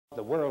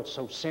The world's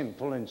so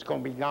sinful, and it's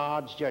going to be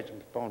God's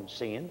judgment upon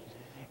sin.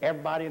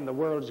 Everybody in the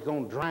world is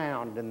going to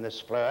drown in this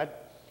flood.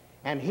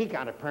 And he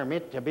got a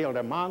permit to build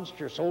a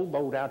monstrous old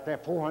boat out there,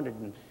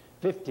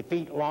 450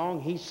 feet long.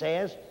 He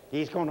says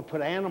he's going to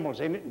put animals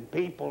in it and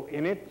people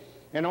in it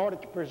in order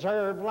to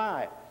preserve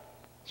life,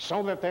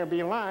 so that there'll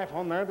be life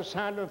on the other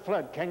side of the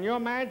flood. Can you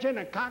imagine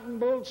a cock and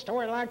bull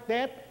story like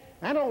that?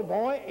 That old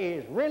boy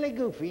is really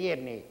goofy,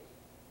 isn't he?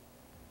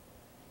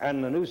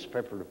 And the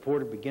newspaper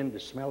reporter began to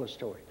smell the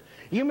story.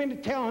 You mean to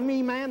tell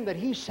me, man, that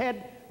he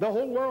said the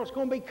whole world's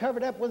going to be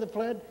covered up with a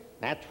flood?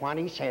 That's what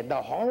he said. The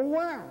whole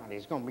world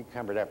is going to be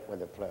covered up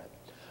with a flood.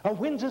 Oh,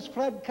 when's this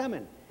flood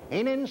coming?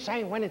 He didn't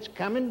say when it's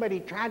coming, but he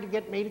tried to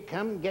get me to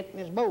come and get in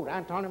his boat.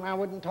 I told him I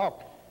wouldn't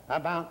talk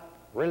about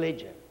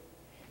religion.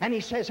 And he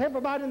says,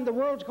 everybody in the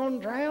world's going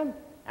to drown?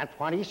 That's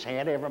what he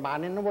said.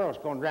 Everybody in the world's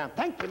going to drown.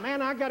 Thank you,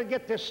 man. I got to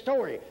get this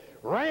story.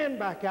 Ran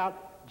back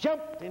out,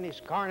 jumped in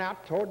his car, and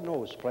out toward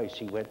Noah's place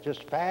he went,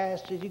 just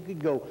fast as he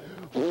could go.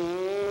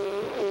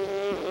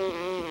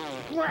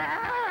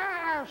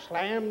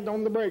 Slammed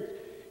on the brakes.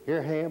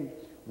 Here Ham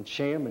and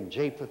Shem and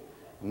Japheth,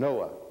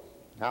 Noah,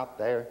 out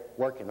there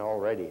working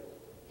already.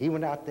 He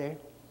went out there.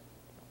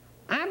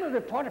 I'm a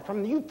reporter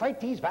from the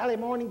Euphrates Valley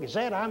Morning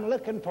Gazette. I'm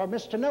looking for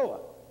Mr. Noah.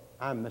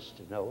 I'm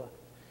Mr. Noah.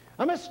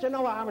 Mr.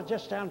 Noah, I was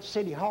just down at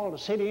City Hall. The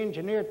city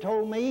engineer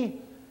told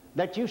me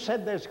that you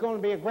said there's going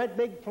to be a great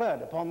big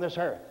flood upon this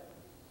earth.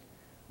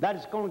 That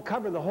it's going to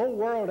cover the whole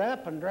world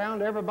up and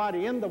drown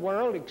everybody in the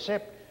world,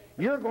 except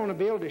you're going to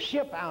build a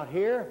ship out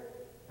here,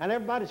 and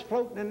everybody's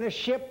floating in this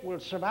ship will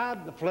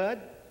survive the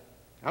flood,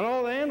 and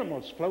all the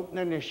animals floating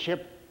in this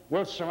ship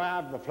will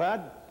survive the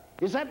flood.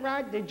 Is that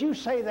right? Did you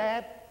say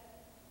that?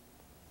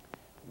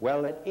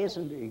 Well, it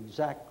isn't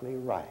exactly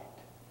right.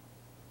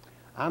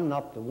 I'm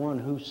not the one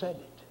who said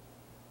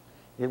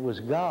it. It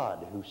was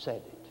God who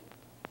said it.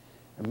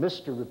 And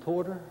Mr.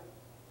 Reporter,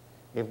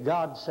 if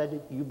God said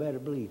it, you better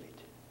believe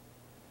it.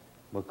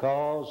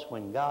 Because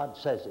when God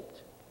says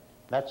it,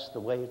 that's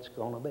the way it's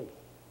going to be.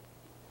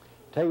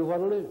 Tell you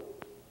what I'll do.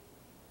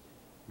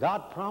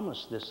 God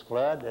promised this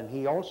flood, and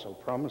he also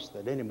promised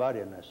that anybody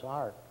in this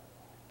ark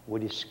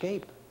would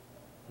escape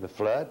the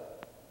flood.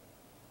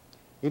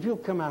 If you'll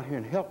come out here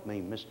and help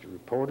me, Mr.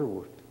 Reporter,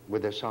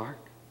 with this ark,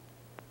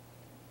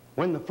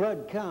 when the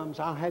flood comes,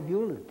 I'll have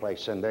you a little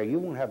place in there. You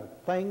won't have a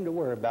thing to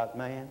worry about,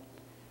 man.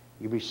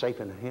 You'll be safe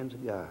in the hands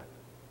of God,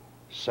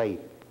 safe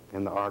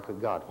in the ark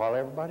of God, while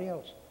everybody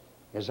else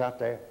is out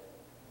there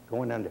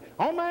going under.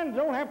 Oh, man, I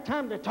don't have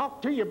time to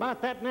talk to you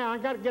about that now. I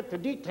got to get the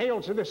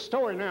details of this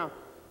story now.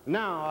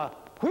 Now,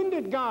 when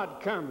did God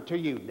come to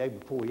you? Day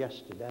before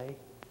yesterday.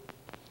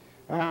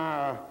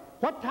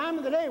 What time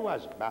of the day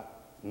was it?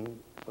 About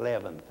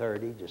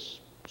 11:30, just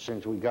as soon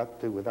as we got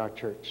through with our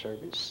church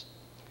service.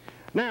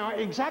 Now,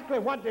 exactly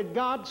what did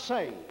God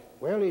say?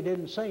 Well, he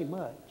didn't say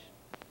much.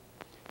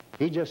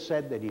 He just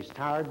said that he's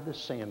tired of the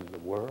sin of the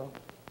world,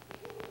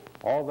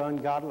 all the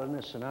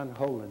ungodliness and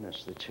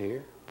unholiness that's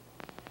here,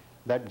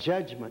 that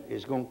judgment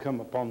is going to come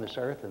upon this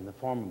earth in the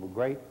form of a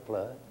great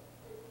flood,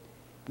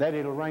 that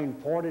it'll rain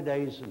 40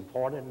 days and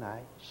 40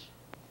 nights.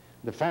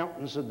 The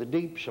fountains of the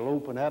deep shall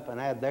open up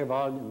and add their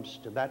volumes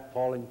to that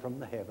falling from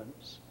the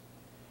heavens,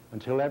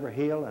 until every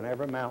hill and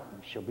every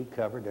mountain shall be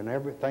covered, and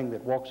everything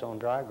that walks on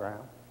dry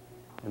ground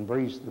and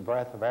breathes the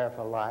breath of air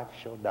for life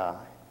shall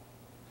die.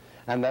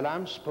 And that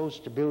I'm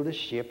supposed to build a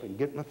ship and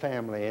get my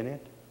family in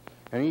it,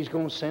 and he's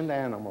going to send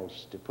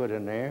animals to put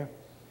in there,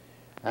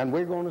 and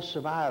we're going to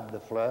survive the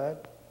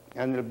flood,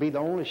 and it'll be the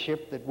only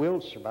ship that will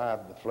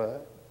survive the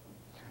flood.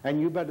 And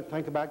you better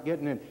think about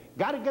getting in.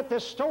 Got to get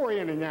this story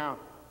in it now.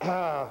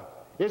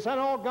 Is that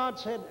all God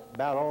said?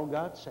 About all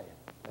God said.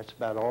 That's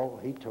about all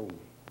he told me.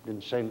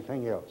 Didn't say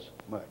anything else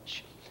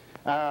much.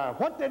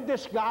 What did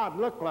this God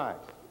look like?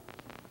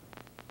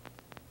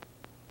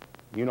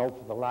 You know,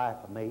 for the life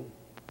of me,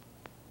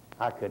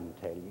 I couldn't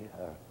tell you.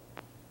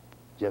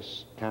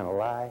 Just kind of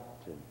light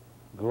and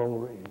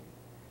glory.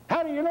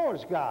 How do you know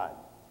it's God?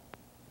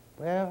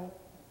 Well,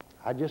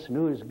 I just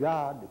knew it's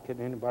God.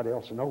 Couldn't anybody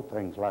else know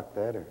things like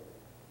that, or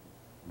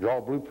draw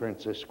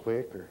blueprints this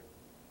quick, or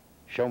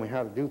show me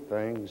how to do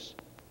things.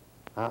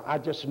 I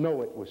just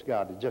know it was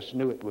God. I just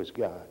knew it was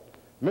God.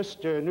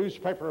 Mr.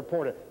 Newspaper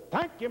Reporter,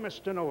 thank you,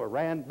 Mr. Noah.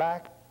 Ran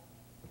back,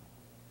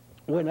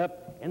 went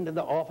up into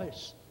the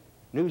office.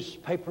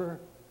 Newspaper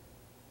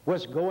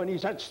was going. He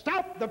said,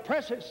 stop the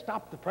presses,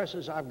 stop the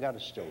presses. I've got a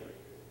story.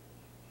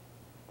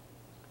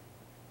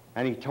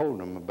 And he told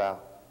them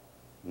about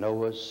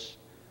Noah's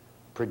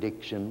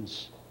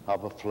predictions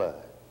of a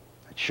flood.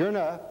 And sure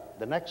enough,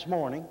 the next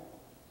morning,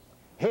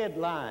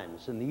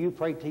 headlines in the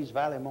Euphrates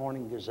Valley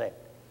Morning Gazette.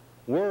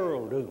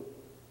 World doom.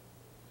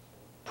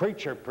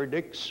 Preacher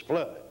predicts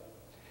flood.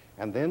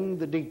 And then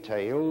the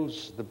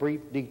details, the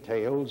brief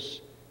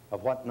details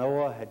of what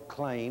Noah had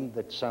claimed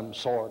that some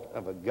sort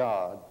of a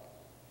God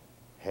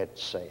had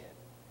said.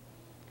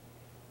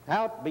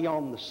 Out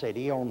beyond the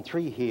city, on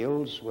 3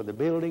 hills, were the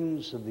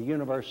buildings of the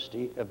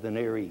University of the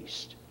Near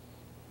East.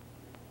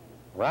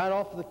 Right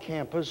off the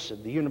campus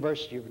of the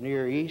University of the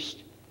Near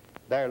East,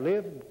 there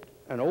lived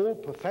an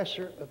old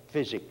professor of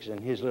physics in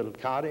his little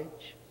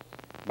cottage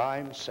by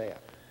himself.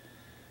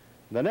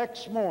 The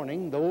next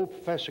morning, the old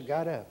professor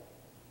got up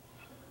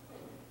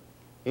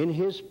in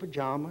his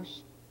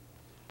pajamas,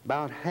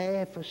 about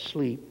half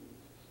asleep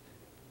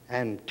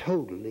and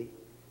totally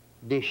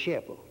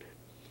disheveled.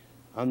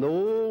 And the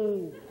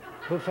old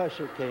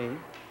professor came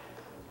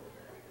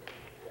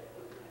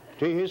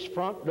to his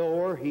front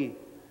door. He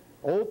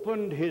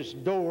opened his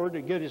door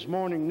to get his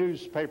morning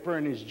newspaper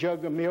and his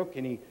jug of milk,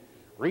 and he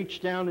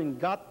reached down and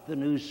got the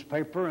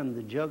newspaper and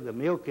the jug of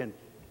milk, and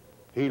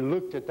he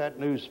looked at that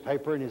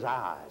newspaper and his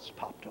eyes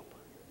popped open.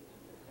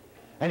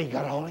 And he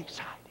got all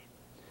excited.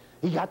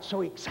 He got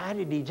so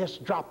excited he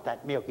just dropped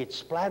that milk. It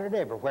splattered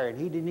everywhere, and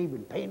he didn't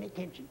even pay any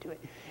attention to it.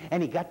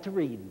 And he got to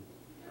reading.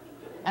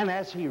 And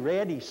as he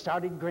read, he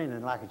started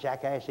grinning like a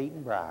jackass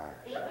eating briars.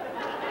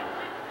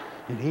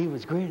 And he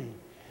was grinning.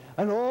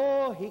 And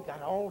oh, he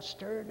got all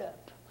stirred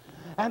up.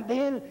 And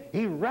then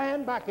he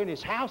ran back in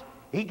his house.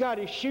 He got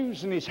his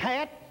shoes and his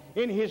hat.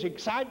 In his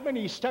excitement,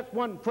 he stuck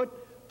one foot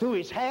through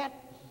his hat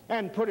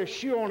and put a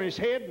shoe on his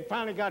head, and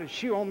finally got a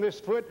shoe on this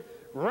foot,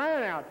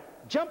 ran out,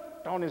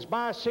 jumped on his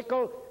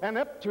bicycle, and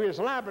up to his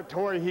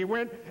laboratory he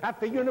went at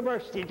the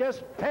university,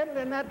 just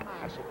pedaling that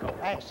bicycle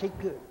as he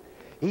could.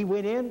 He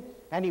went in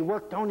and he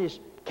worked on his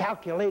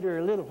calculator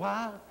a little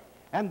while,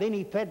 and then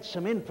he fed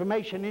some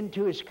information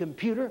into his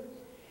computer,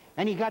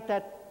 and he got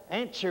that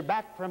answer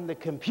back from the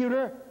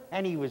computer,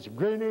 and he was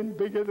grinning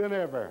bigger than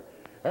ever.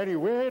 And he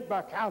went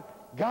back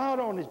out, got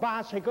on his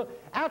bicycle,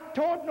 out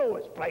toward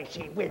Noah's place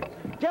he went,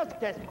 just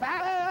as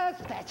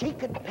fast as he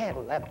could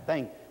pedal. That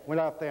thing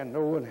went out there,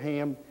 Noah and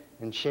Ham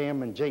and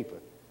Shem and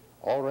Japheth,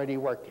 already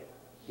working.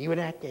 He went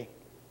out there.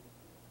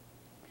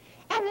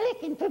 I'm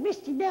looking for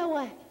Mr.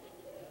 Noah.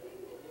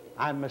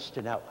 I'm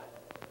Mr. Noah.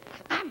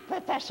 I'm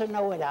Professor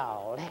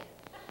Know-It-All.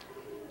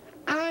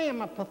 I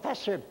am a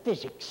professor of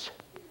physics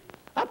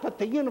up at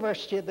the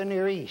University of the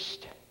Near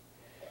East.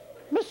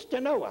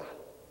 Mr. Noah,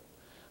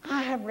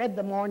 I have read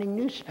the morning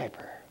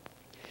newspaper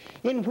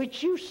in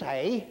which you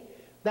say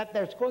that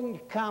there's going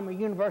to come a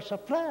universal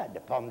flood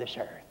upon this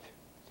earth,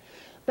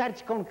 that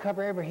it's going to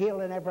cover every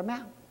hill and every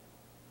mountain,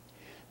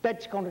 that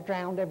it's going to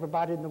drown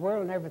everybody in the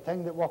world and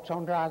everything that walks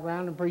on dry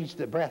ground and breathes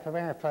the breath of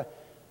air for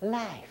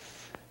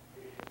life.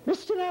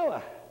 Mr.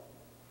 Noah,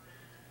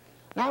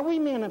 now we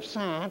men of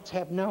science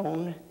have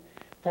known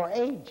for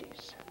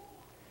ages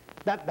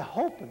that the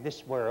hope of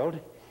this world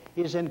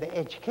is in the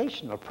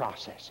educational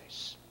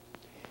processes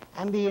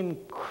and the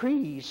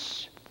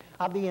increase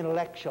of the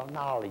intellectual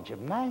knowledge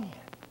of man.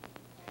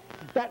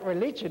 That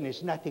religion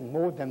is nothing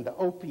more than the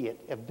opiate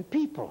of the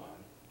people.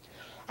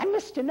 And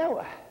Mr.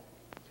 Noah,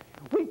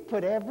 we've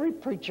put every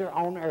preacher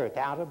on earth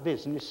out of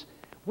business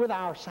with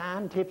our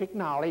scientific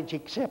knowledge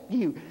except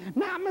you.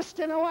 Now,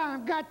 Mr. Noah,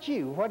 I've got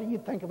you. What do you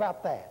think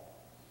about that?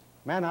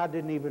 Man, I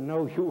didn't even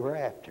know you were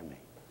after me.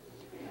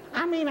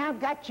 I mean, I've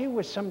got you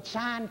with some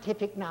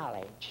scientific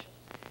knowledge.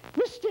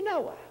 Mr.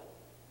 Noah,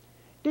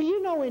 do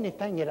you know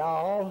anything at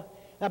all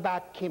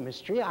about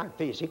chemistry or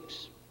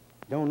physics?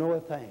 Don't know a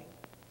thing.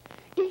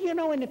 Do you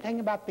know anything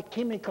about the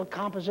chemical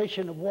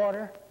composition of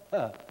water?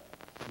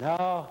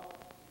 No.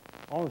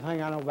 Only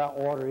thing I know about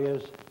water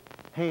is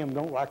Ham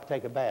don't like to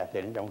take a bath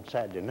in it on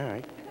Saturday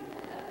night.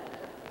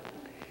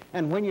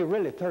 And when you're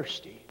really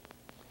thirsty,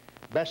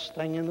 best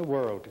thing in the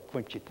world to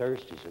quench your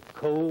thirst is a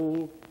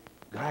cold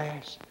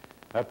glass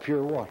of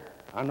pure water.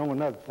 I know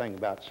another thing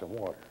about some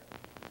water.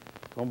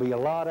 There's going to be a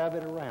lot of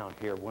it around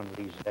here one of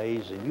these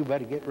days, and you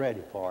better get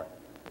ready for it,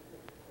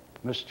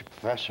 Mr.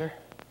 Professor,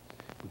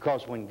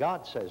 because when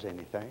God says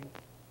anything,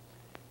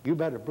 you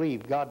better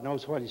believe God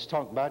knows what he's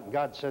talking about, and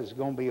God says there's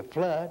going to be a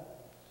flood,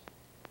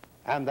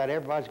 and that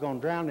everybody's going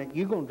to drown in it.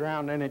 You're going to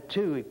drown in it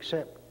too,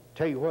 except,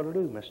 tell you what to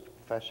do, Mr.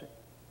 Professor.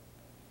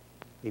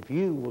 If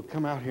you will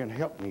come out here and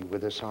help me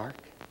with this ark,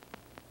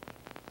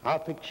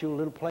 I'll fix you a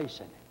little place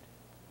in it.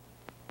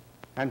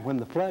 And when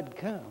the flood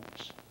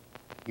comes,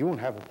 you won't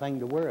have a thing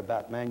to worry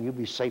about, man. You'll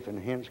be safe in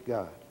the hands of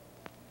God,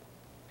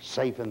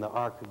 safe in the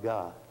ark of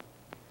God,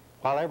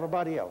 while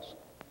everybody else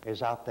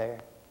is out there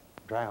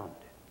drowned.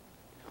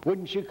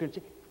 Wouldn't you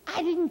consider?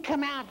 I didn't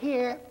come out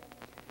here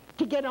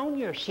to get on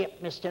your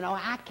ship, Mr.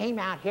 Noah. I came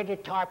out here to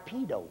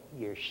torpedo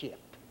your ship.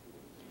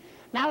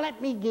 Now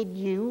let me give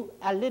you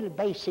a little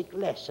basic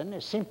lesson,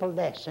 a simple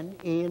lesson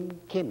in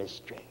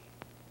chemistry.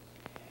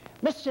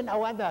 Mr.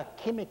 Noah, the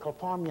chemical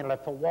formula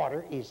for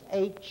water is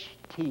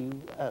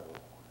H2O.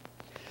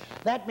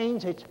 That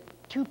means it's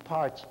 2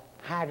 parts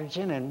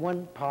hydrogen and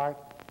 1 part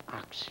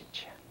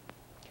oxygen.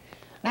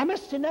 Now,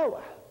 Mr.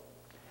 Noah,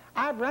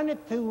 I've run it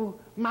through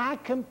my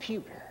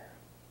computer.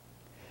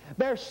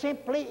 There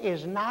simply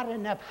is not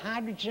enough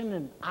hydrogen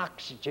and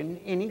oxygen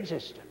in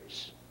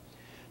existence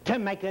to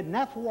make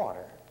enough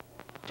water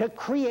to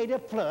create a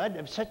flood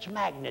of such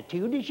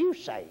magnitude as you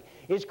say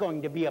is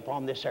going to be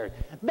upon this earth.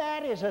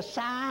 That is a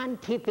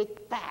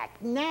scientific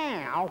fact.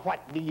 Now,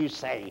 what do you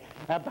say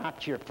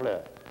about your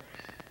flood?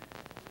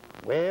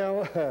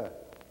 Well,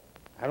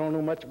 I don't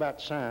know much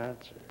about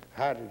science, or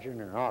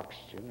hydrogen or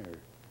oxygen, or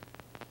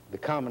the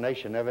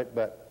combination of it,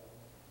 but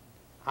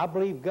I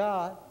believe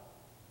God.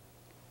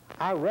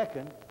 I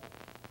reckon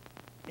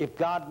if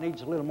God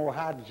needs a little more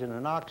hydrogen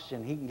and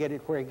oxygen, he can get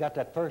it where he got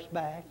that first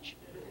batch.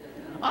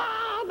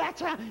 Oh,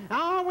 that's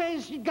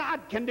always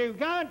God can do,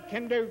 God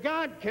can do,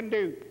 God can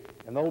do.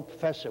 And the old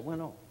professor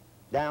went on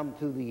down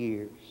through the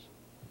years.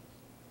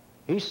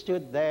 He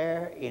stood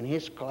there in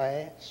his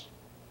class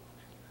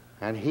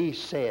and he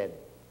said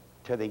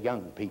to the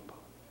young people,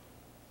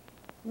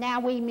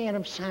 Now we men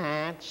of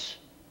science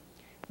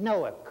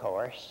know, of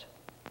course,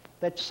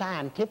 that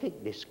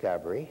scientific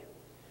discovery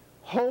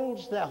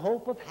holds the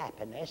hope of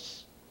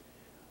happiness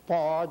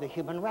for the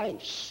human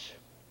race.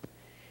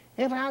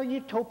 If our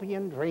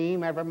utopian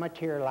dream ever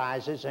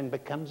materializes and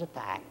becomes a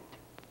fact,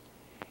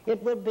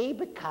 it will be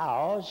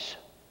because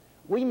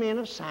we men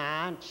of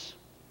science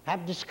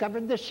have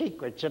discovered the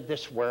secrets of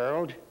this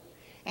world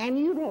and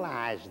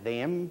utilized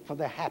them for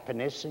the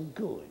happiness and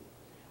good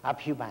of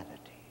humanity.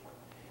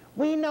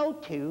 We know,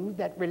 too,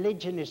 that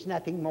religion is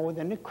nothing more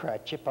than a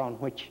crutch upon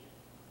which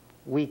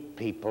weak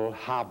people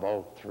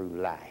hobble through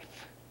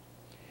life.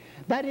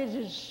 That it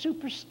is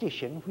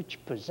superstition which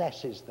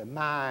possesses the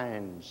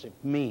minds of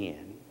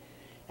men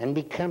and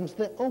becomes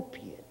the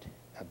opiate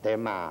of their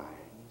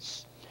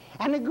minds.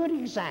 And a good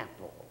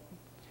example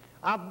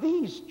of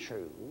these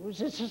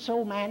truths is this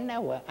old man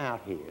Noah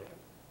out here.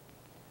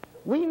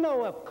 We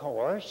know, of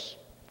course,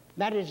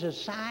 that is a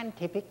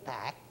scientific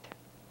fact,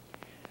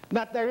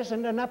 that there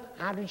isn't enough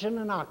hydrogen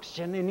and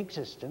oxygen in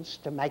existence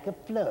to make a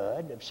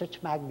flood of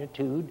such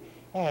magnitude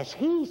as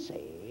he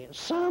says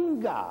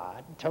some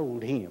God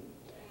told him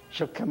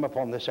shall come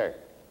upon this earth.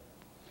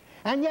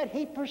 And yet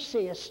he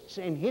persists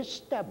in his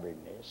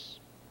stubbornness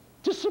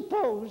to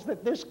suppose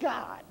that this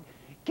God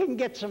can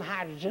get some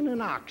hydrogen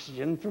and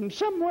oxygen from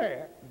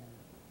somewhere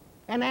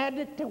and add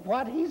it to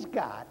what he's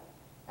got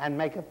and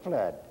make a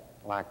flood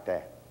like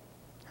that.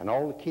 And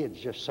all the kids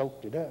just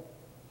soaked it up.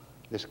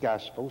 This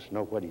guy's supposed to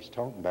know what he's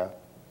talking about.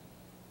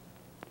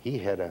 He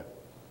had a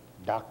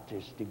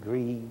doctor's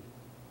degree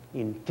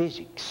in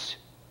physics,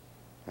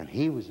 and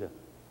he was a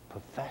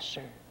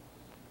professor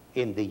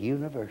in the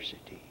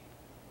university,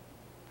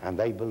 and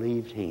they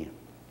believed him.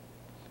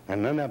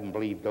 And none of them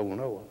believed old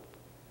Noah.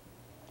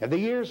 And the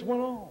years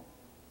went on.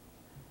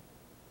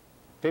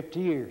 50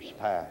 years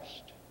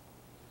passed.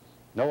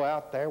 Noah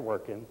out there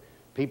working,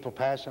 people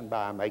passing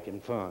by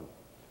making fun.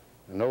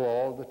 And Noah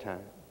all the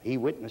time. He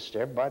witnessed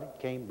everybody that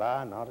came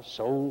by, not a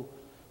soul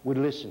would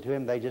listen to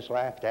him. They just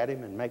laughed at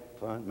him and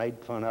made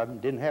fun of him.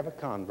 Didn't have a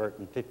convert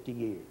in 50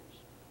 years.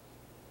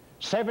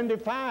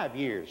 75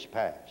 years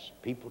passed.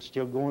 People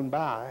still going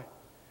by.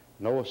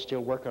 Noah still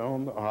working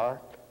on the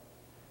ark,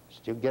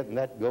 still getting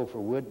that gopher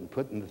wood and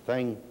putting the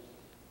thing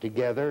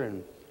together,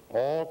 and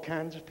all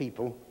kinds of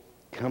people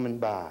coming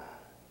by.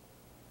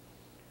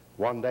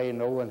 One day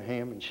Noah and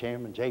Ham and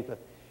Shem and Japheth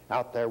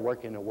out there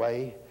working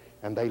away,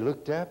 and they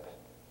looked up.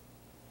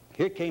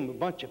 Here came a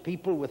bunch of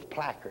people with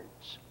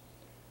placards.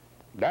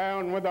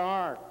 Down with the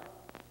ark.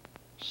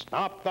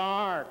 Stop the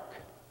ark.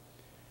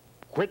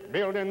 Quit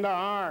building the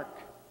ark.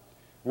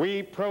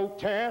 We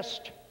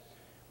protest.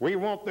 We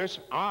want this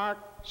ark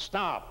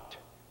stopped.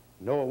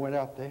 Noah went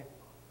out there.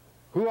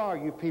 Who are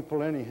you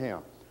people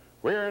anyhow?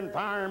 We're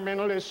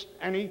environmentalists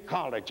and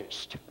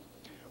ecologists.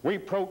 We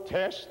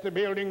protest the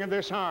building of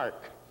this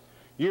ark.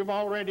 You've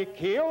already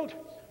killed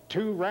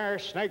 2 rare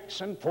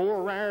snakes and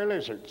 4 rare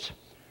lizards.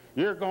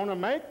 You're going to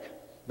make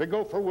the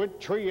gopher wood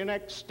tree an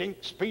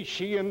extinct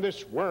species in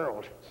this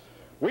world.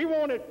 We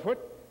want it put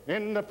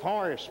in the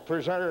forest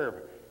preserve.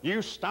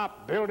 You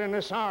stop building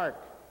this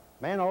ark.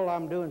 Man, all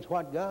I'm doing is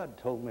what God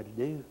told me to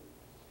do.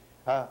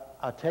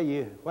 I'll tell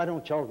you, why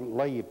don't y'all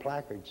lay your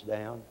placards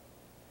down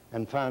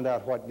and find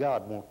out what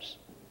God wants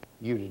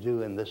you to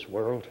do in this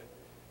world.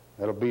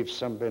 That'll be of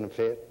some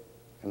benefit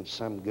and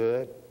some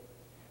good.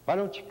 Why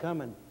don't you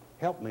come and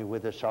help me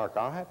with this ark?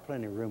 I'll have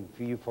plenty of room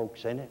for you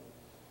folks in it.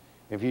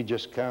 If you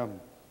just come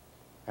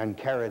and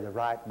carry the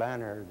right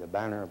banner, the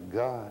banner of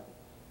God.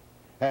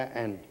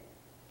 And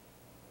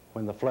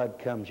when the flood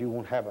comes, you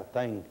won't have a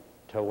thing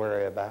to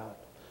worry about.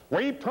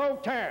 We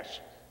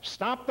protest.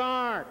 Stop the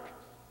ark.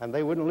 And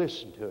they wouldn't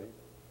listen to him.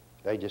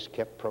 They just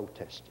kept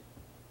protesting.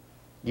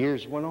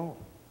 Years went on.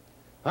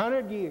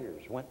 100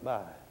 years went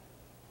by.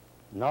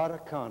 Not a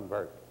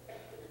convert.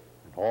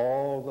 And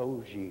all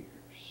those years.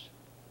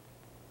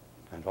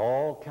 And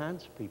all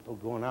kinds of people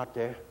going out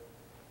there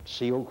to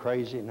see old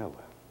crazy Noah.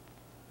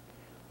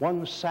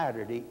 One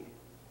Saturday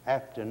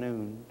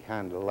afternoon,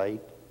 kind of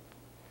late,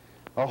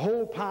 a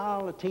whole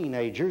pile of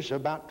teenagers,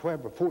 about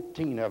 12 or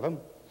 14 of them,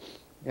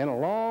 in a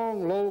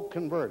long, low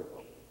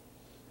convertible,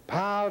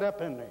 piled up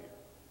in there.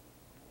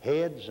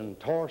 Heads and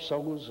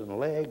torsos and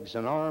legs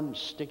and arms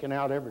sticking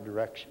out every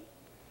direction.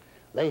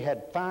 They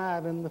had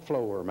 5 in the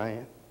floor,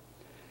 man.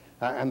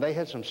 And they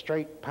had some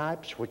straight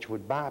pipes which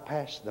would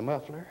bypass the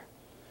muffler.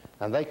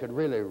 And they could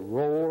really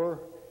roar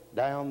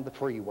down the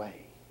freeway.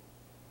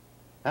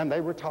 And they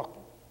were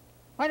talking.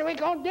 What are we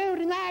going to do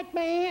tonight,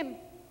 man?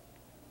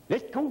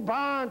 Let's go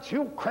by and see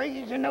old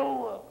crazy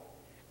Noah.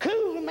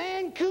 Cool,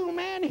 man,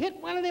 hit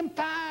one of them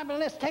 5 and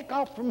let's take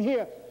off from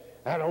here.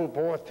 That old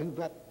boy threw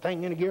that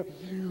thing in gear.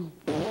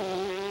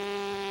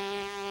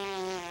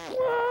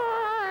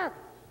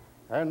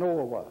 There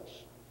Noah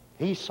was.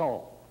 He saw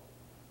him.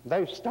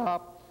 They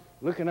stopped,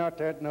 looking out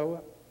there at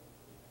Noah.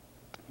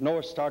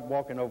 Noah started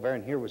walking over there,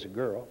 and here was a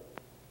girl,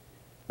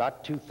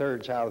 about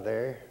 2/3 out of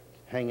there,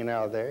 hanging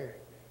out of there,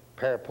 a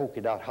pair of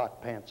polka dot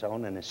hot pants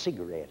on, and a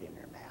cigarette in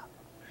her mouth.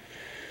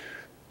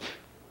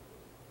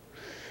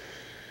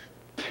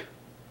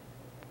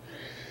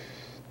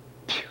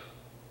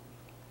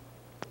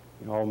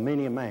 You know,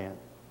 many a man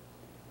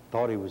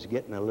thought he was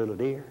getting a little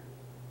deer.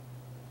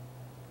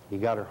 He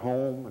got her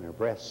home, and her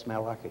breath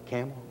smelled like a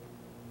camel.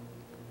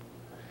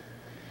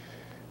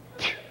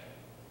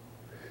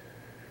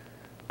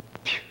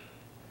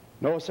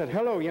 Noah said,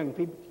 "Hello, young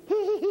people."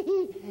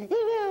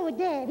 Hello,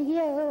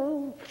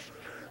 Daddy-o.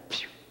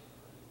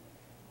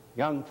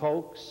 Young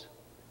folks,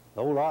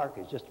 the old ark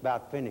is just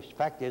about finished.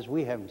 Fact is,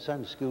 we have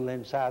Sunday school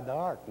inside the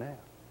ark now.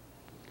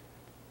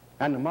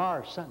 And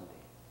tomorrow's Sunday.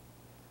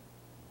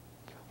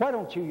 Why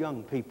don't you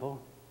young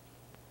people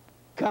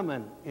come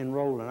and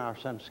enroll in our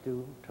Sunday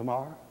school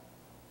tomorrow?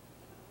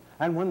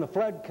 And when the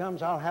flood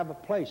comes, I'll have a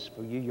place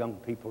for you young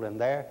people in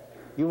there.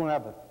 You won't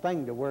have a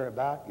thing to worry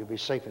about. You'll be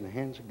safe in the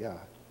hands of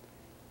God.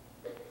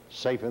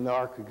 Safe in the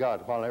ark of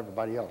God while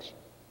everybody else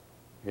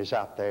is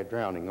out there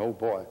drowning. Oh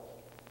boy,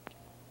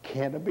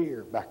 can of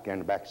beer back there in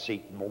the back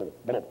seat.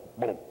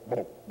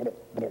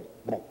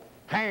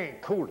 Hey,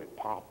 cool it,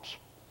 Pops.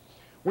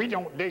 We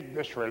don't dig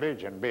this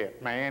religion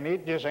bit, man.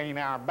 It just ain't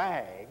our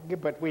bag.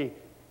 But we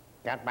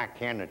got back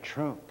here in the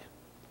trunk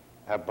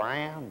a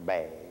brown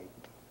bag.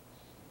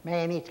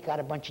 Man, it's got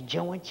a bunch of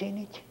joints in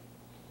it.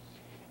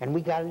 And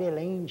we got a little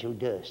angel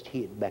dust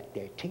hid back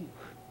there, too.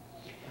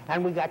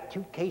 And we got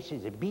 2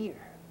 cases of beer.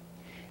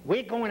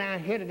 We're going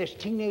out here to this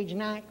teenage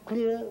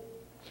nightclub.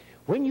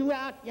 When you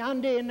out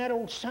yonder in that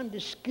old Sunday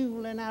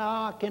school in that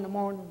ark in the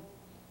morning,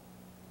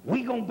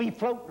 we gonna be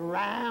floating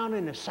around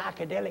in a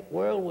psychedelic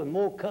world with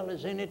more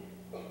colors in it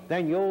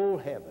than your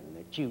old heaven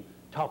that you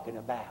talking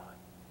about.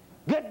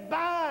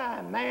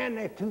 Goodbye, man.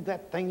 They threw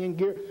that thing in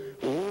gear.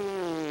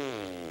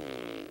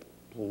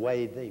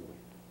 Away they went.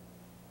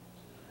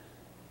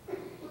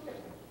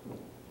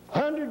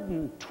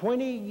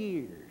 120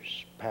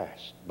 years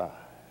passed by.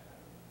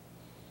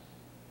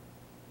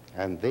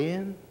 And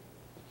then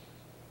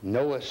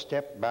Noah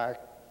stepped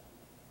back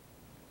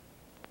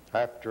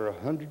after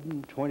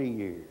 120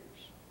 years.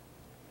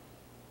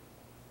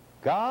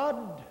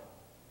 God,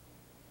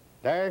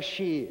 there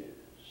she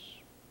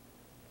is,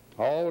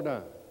 all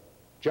done,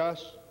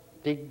 just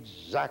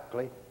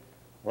exactly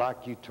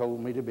like you told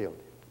me to build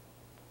it.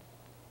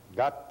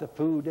 Got the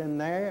food in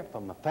there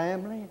for my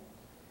family,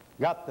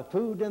 got the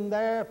food in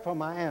there for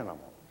my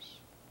animals.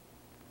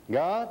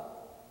 God,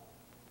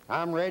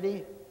 I'm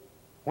ready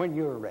when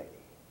you're ready.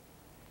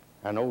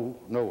 And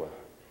old Noah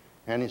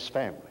and his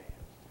family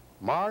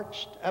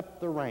marched up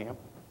the ramp,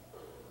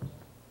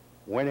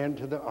 went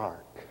into the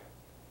ark.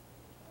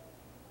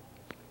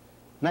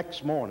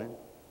 Next morning,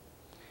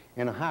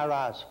 in a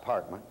high-rise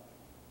apartment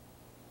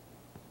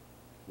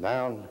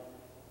down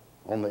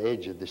on the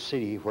edge of the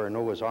city where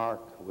Noah's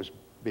ark was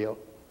built,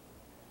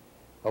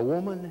 a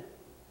woman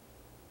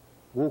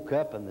woke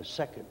up on the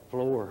 2nd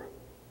floor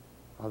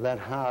of that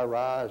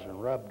high-rise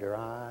and rubbed her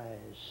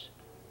eyes,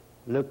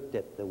 looked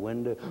at the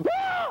window,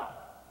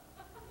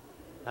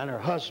 and her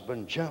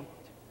husband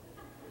jumped.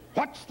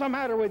 "What's the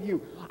matter with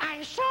you?"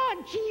 "I saw a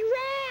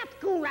giraffe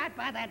go right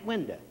by that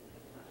window."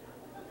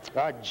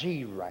 "A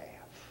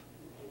giraffe?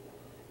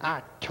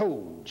 I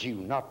told you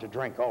not to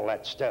drink all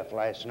that stuff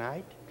last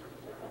night.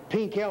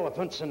 Pink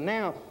elephants and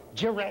now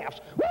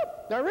giraffes.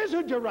 Whoop! There is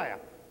a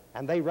giraffe."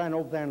 And they ran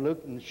over there and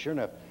looked, and sure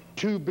enough,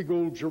 2 big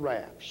old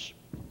giraffes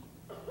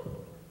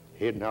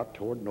heading out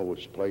toward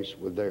Noah's place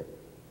with their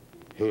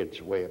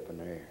heads way up in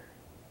the air.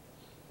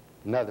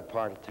 Another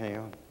part of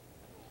town,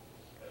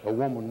 a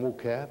woman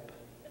woke up.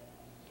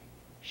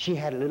 She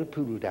had a little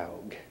poodle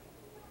dog,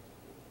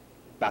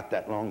 about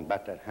that long,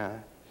 about that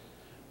high,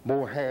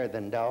 more hair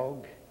than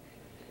dog.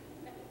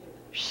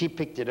 She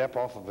picked it up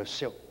off of a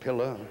silk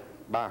pillow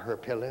by her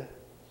pillow.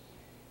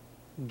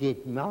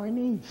 "Good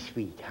morning,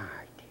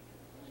 sweetheart.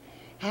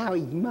 How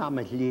is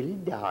Mama's little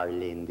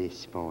darling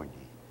this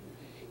morning?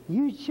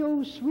 You're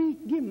so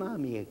sweet. Give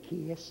Mommy a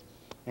kiss."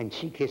 And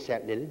she kissed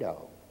that little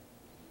dog.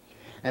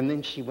 And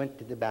then she went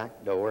to the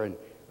back door and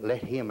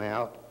let him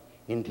out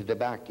into the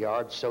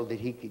backyard so that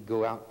he could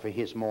go out for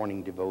his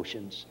morning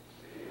devotions.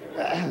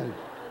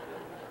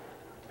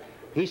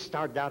 He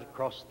started out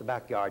across the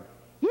backyard.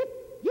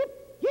 Yip,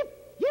 yip,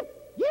 yip,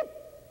 yip,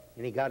 yip.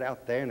 And he got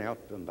out there, and out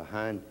from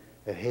behind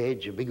a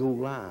hedge, a big old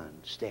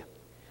lion stepped.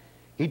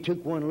 He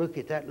took one look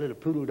at that little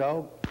poodle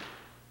dog.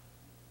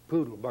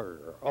 Poodle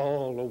burger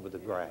all over the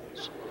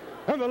grass.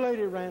 And the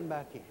lady ran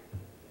back in.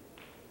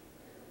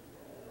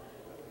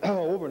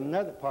 Over in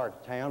another part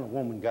of town, a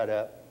woman got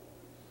up.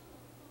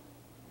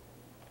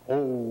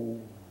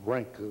 Old,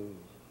 wrinkled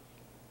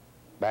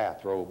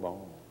bathrobe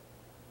on.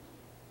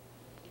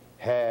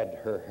 Had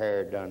her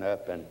hair done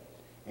up and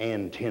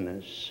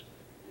antennas.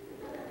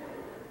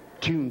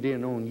 tuned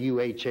in on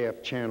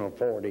UHF channel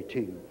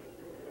 42.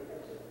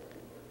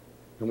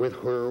 And with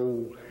her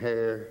old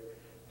hair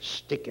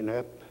sticking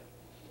up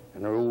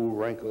and her old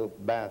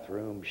wrinkled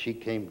bathroom, she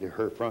came to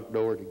her front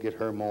door to get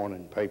her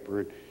morning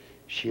paper.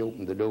 She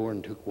opened the door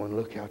and took one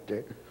look out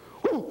there.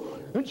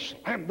 Ooh, and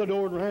slammed the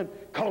door and ran,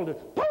 called it,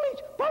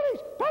 "Police,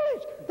 police,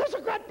 police! There's a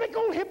great big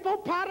old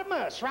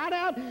hippopotamus right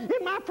out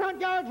in my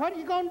front yard. What are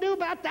you going to do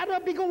about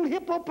that big old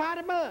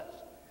hippopotamus?"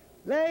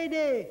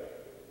 Lady,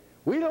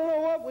 we don't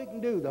know what we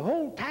can do. The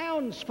whole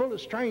town's full of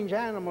strange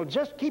animals.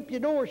 Just keep your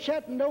door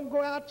shut and don't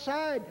go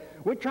outside.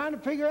 We're trying to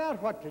figure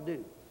out what to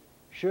do.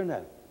 Sure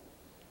enough,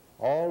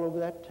 all over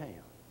that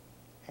town,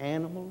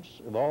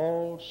 animals of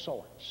all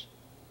sorts,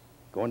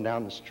 going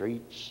down the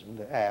streets and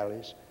the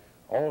alleys,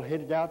 all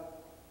headed out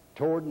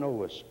toward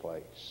Noah's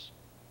place.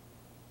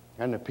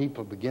 And the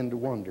people begin to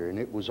wonder, and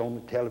it was on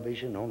the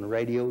television, on the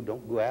radio,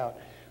 don't go out.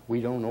 We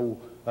don't know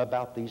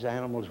about these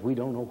animals. We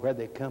don't know where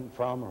they come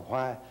from or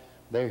why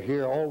they're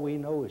here. All we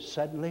know is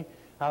suddenly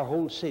our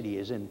whole city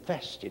is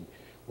infested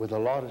with a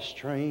lot of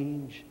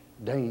strange,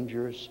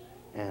 dangerous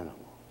animals.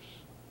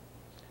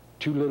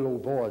 Two little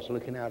old boys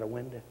looking out a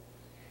window,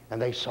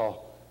 and they saw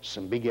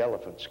some big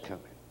elephants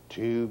coming.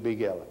 Two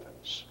big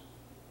elephants.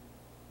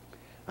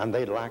 And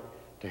they'd like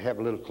to have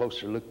a little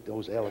closer look at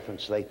those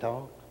elephants, they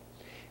thought.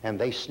 And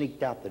they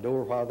sneaked out the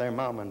door while their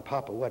mama and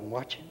papa wasn't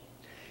watching.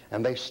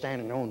 And they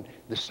standing on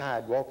the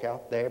sidewalk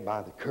out there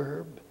by the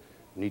curb.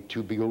 And these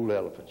two big old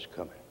elephants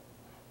coming.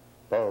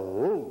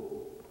 Boom,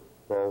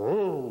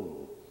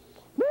 boom,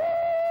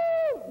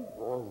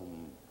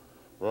 boom,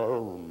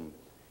 boom.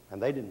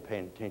 And they didn't pay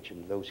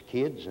attention to those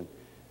kids. And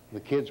the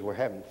kids were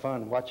having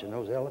fun watching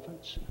those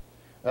elephants and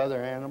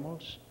other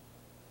animals.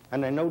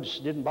 And they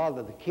noticed it didn't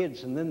bother the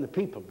kids. And then the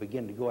people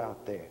began to go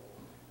out there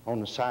on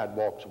the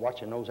sidewalks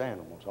watching those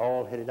animals,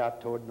 all headed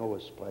out toward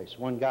Noah's place.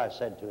 One guy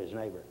said to his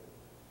neighbor,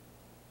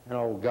 "An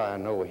old guy,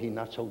 Noah, he's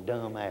not so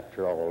dumb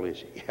after all,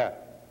 is he?"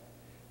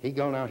 He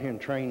gone out here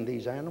and trained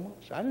these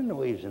animals? I didn't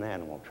know he was an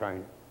animal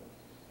trainer.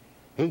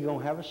 He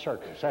gonna have a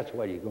circus. That's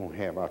what he's gonna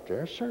have out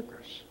there, a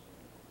circus.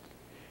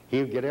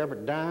 He'll get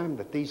every dime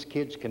that these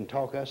kids can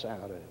talk us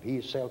out of.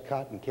 He'll sell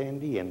cotton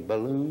candy and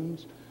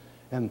balloons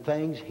and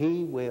things.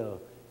 He will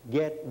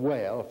get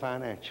well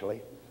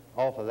financially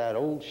off of that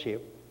old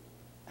ship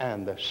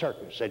and the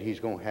circus that he's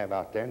going to have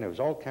out there. And there was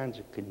all kinds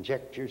of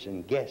conjectures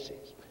and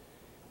guesses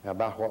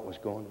about what was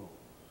going on.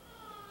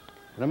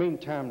 In the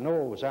meantime,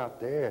 Noah was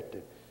out there at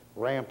the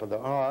ramp of the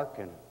ark,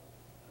 and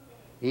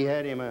he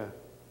had him a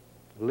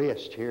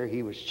list here.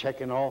 He was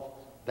checking off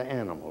the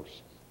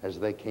animals as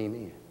they came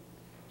in.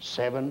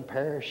 7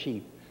 pair of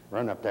sheep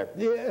run up there.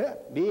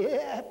 Yep,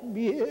 yep,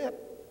 yep.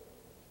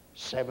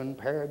 7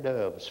 pair of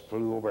doves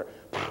flew over.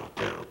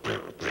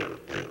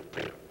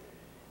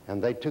 And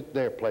they took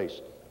their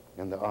place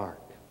in the ark.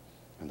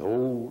 And the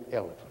old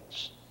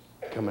elephants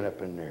coming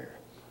up in there.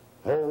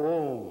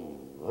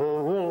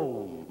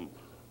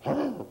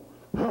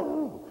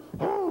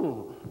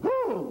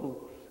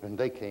 And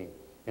they came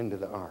into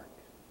the ark.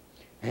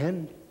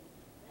 And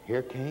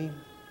here came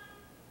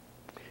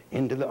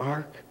into the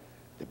ark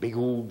the big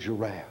old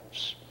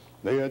giraffes.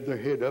 They had their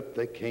head up,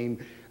 they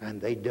came, and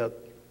they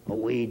ducked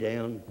away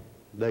down.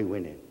 They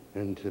went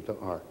into the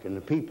ark, and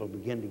the people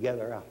began to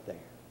gather out there.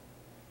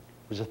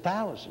 It was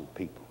 1,000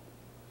 people,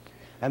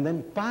 and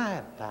then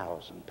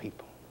 5,000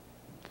 people,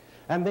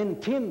 and then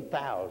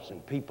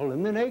 10,000 people,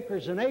 and then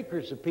acres and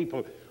acres of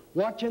people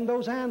watching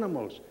those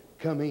animals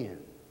come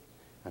in.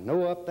 And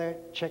Noah up there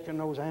checking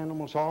those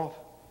animals off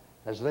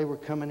as they were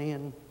coming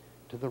in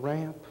to the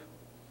ramp.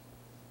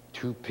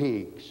 2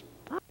 pigs.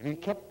 And he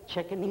kept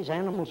checking these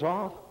animals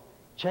off,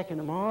 checking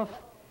them off,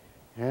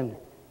 and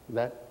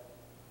that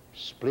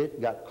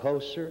split got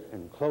closer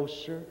and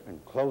closer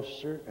and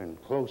closer and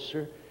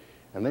closer.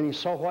 And then he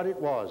saw what it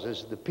was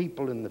as the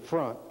people in the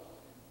front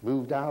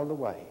moved out of the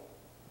way.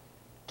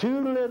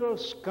 2 little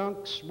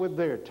skunks with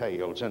their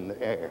tails in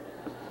the air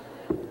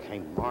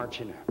came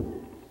marching up.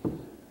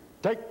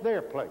 Take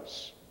their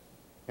place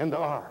in the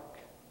ark.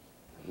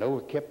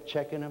 Noah kept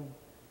checking them.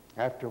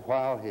 After a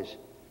while, his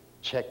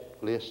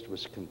checklist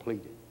was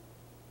completed.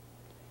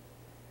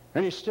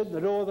 And he stood in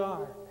the door of the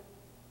ark,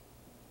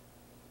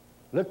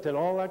 looked at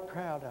all that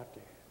crowd out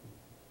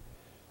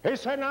there. He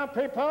said, "Now,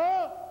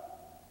 people,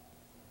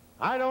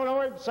 I don't know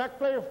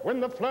exactly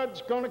when the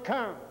flood's going to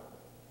come.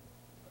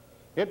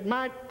 It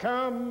might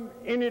come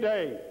any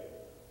day.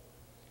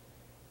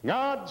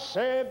 God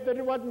said that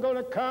it wasn't going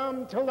to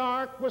come till the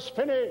ark was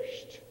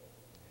finished.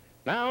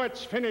 Now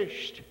it's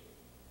finished.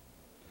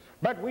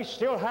 But we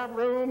still have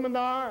room in the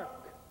ark.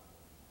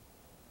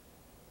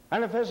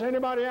 And if there's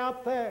anybody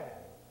out there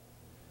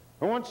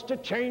who wants to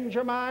change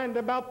your mind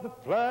about the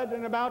flood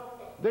and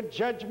about the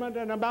judgment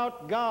and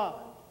about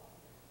God,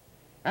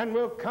 and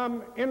will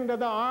come into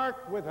the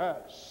ark with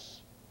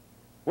us,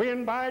 we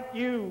invite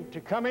you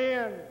to come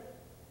in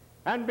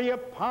and be a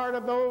part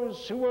of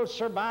those who will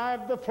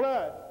survive the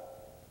flood.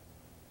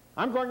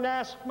 I'm going to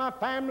ask my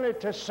family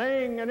to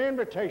sing an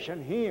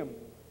invitation hymn.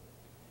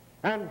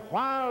 And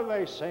while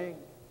they sing,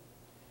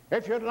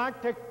 If you'd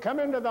like to come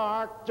into the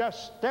ark,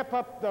 just step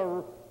up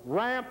the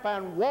ramp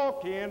and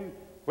walk in.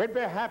 We'd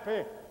be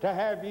happy to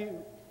have you.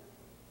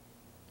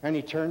 And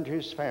he turned to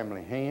his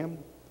family, Ham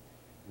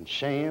and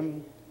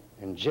Shem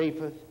and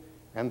Japheth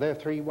and their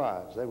 3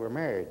 wives. They were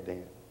married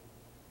then.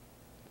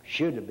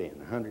 Should have been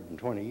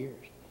 120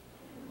 years.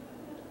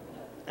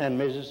 And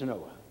Mrs.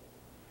 Noah.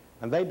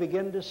 And they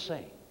began to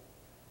sing,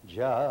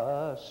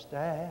 just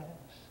as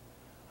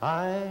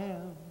I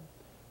am,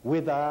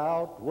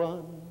 without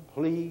one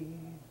plea,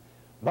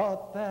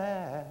 but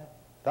that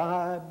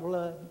thy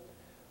blood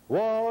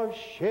was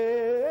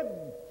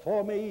shed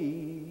for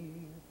me.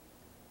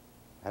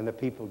 And the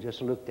people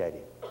just looked at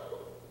him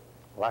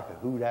like a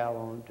hoot owl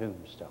on a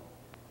tombstone.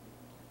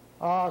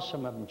 Oh,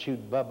 some of them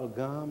chewed bubble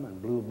gum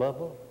and blew a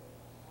bubble.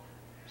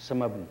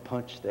 Some of them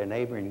punched their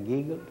neighbor and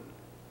giggled.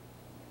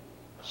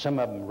 Some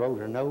of them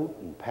wrote a note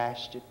and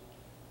passed it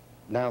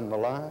down the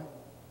line.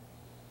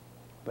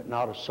 But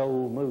not a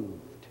soul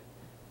moved.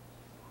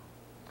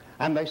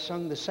 And they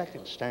sung the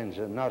second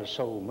stanza, and not a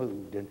soul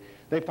moved. And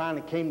they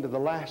finally came to the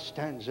last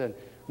stanza. And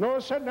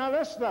Noah said, now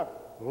this is the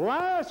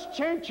last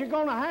chance you're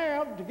going to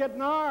have to get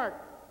an ark.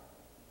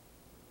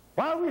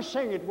 While we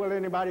sing it, will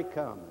anybody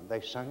come? And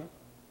they sung it.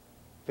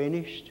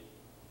 Finished.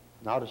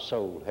 Not a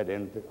soul had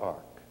entered the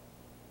ark.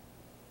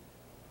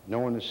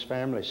 Noah and his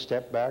family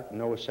stepped back.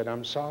 Noah said,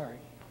 I'm sorry.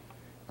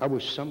 I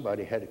wish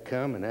somebody had to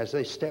come. And as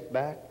they stepped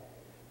back,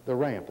 the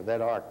ramp of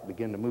that ark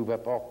began to move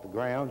up off the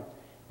ground.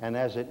 And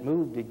as it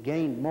moved, it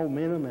gained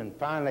momentum. And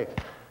finally,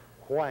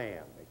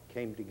 wham, it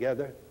came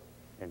together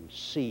and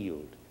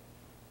sealed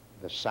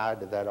the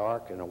side of that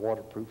ark in a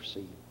waterproof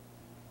seal.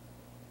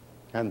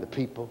 And the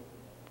people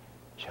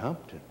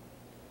jumped. And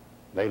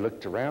they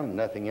looked around.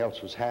 Nothing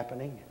else was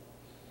happening.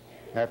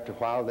 After a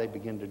while, they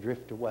began to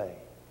drift away.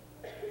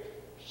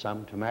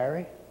 Some to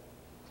marry,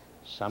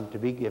 some to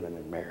be given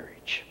in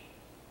marriage.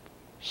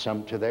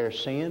 Some to their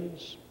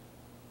sins,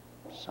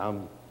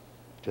 some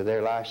to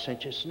their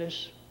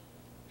licentiousness,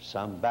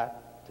 some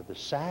back to the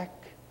sack,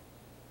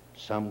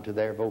 some to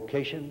their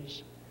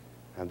vocations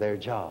and their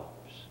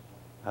jobs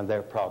and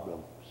their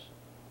problems,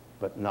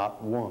 but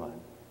not one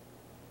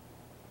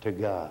to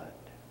God.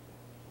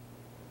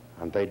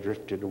 And they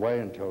drifted away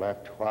until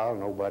after a while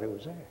nobody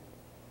was there,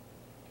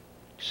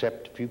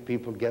 except a few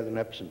people gathering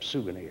up some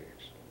souvenirs.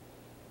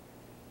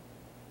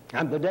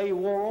 And the day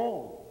wore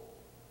on.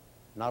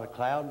 Not a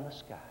cloud in the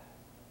sky.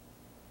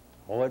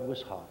 Oh, it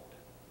was hot.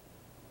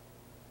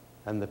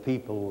 And the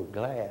people were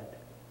glad.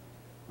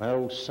 My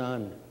old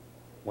sun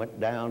went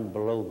down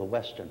below the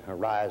western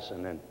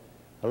horizon, and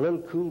a little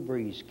cool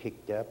breeze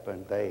kicked up,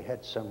 and they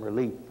had some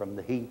relief from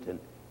the heat. And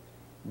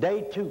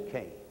day 2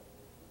 came.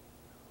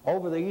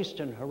 Over the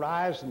eastern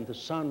horizon, the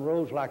sun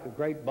rose like a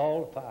great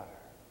ball of fire.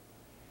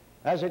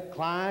 As it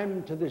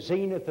climbed to the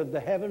zenith of the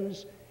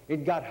heavens,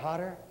 it got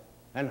hotter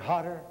and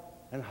hotter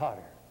and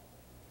hotter,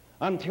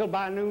 until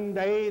by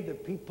noonday the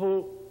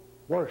people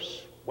were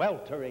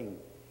sweltering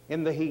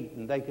in the heat,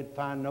 and they could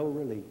find no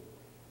relief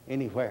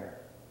anywhere.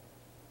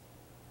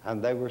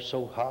 And they were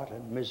so hot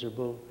and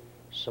miserable,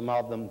 some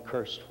of them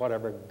cursed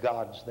whatever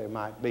gods there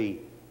might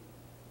be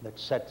that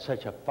set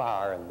such a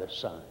fire in the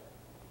sun.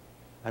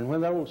 And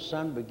when the old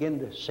sun began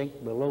to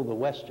sink below the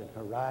western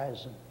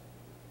horizon,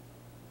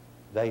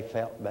 they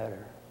felt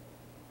better,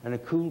 and a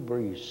cool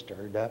breeze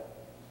stirred up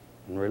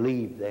and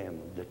relieved them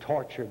of the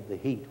torture of the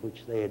heat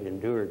which they had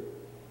endured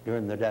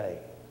during the day.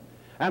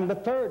 And the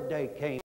 3rd day came.